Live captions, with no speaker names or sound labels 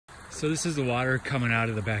So this is the water coming out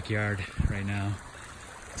of the backyard right now.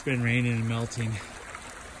 It's been raining and melting.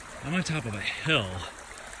 I'm on top of a hill,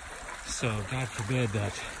 so God forbid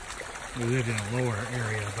that we lived in a lower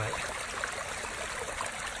area, but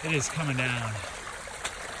it is coming down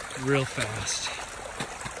real fast.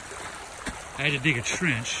 I had to dig a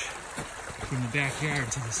trench from the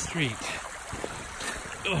backyard to the street.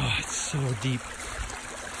 Oh, it's so deep.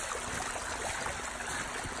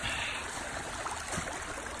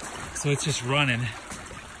 So it's just running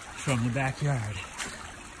from the backyard,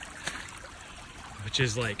 which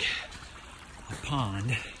is like a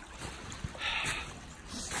pond.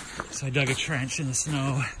 So I dug a trench in the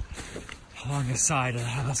snow along the side of the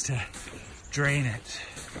house to drain it.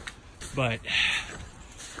 But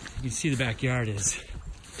you can see the backyard is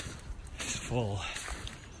full.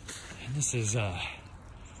 And this is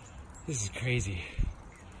crazy.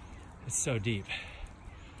 It's so deep.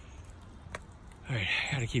 All right,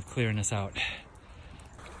 I gotta keep clearing this out.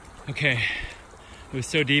 Okay, it was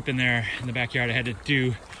so deep in there in the backyard, I had to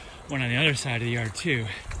do one on the other side of the yard too.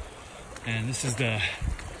 And this is the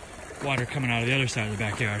water coming out of the other side of the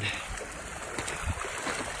backyard.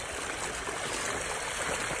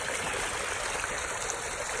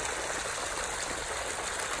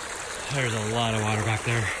 There's a lot of water back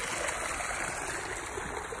there.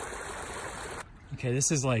 Okay,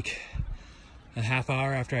 this is like a half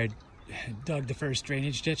hour after I dug the first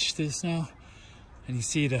drainage ditch through the snow, and you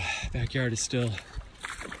see the backyard is still,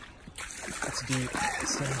 it's deep.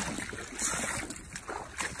 So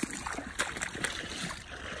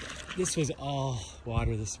this was all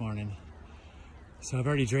water this morning, so I've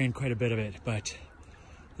already drained quite a bit of it, but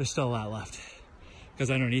there's still a lot left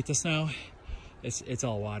because underneath the snow it's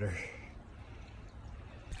all water.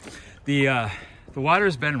 The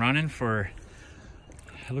water's been running for,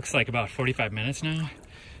 it looks like about 45 minutes now.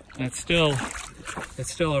 And it's still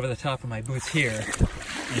over the top of my boots here.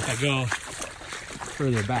 And if I go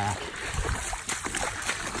further back,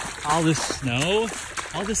 all this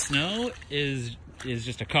snow is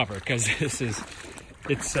just a cover, because it's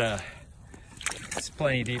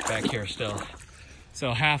plenty deep back here still.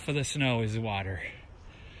 So half of the snow is water.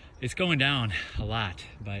 It's going down a lot,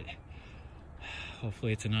 but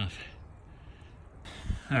hopefully it's enough.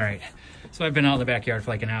 All right, so I've been out in the backyard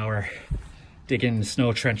for like an hour digging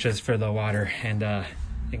snow trenches for the water, and I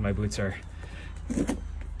think my boots are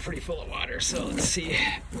pretty full of water, so let's see.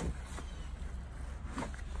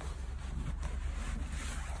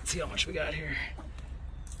 Let's see how much we got here.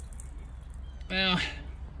 Well,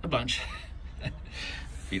 a bunch.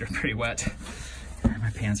 Feet are pretty wet.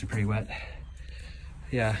 My pants are pretty wet.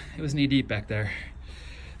 Yeah, it was knee deep back there,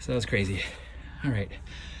 so that was crazy. All right,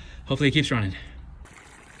 hopefully it keeps running.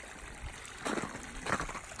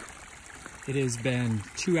 It has been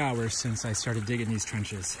 2 hours since I started digging these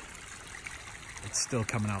trenches. It's still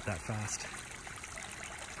coming out that fast.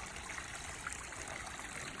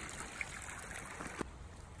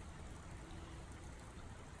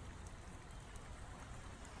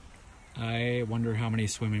 I wonder how many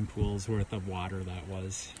swimming pools worth of water that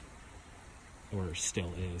was, or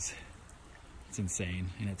still is. It's insane,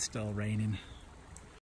 and it's still raining.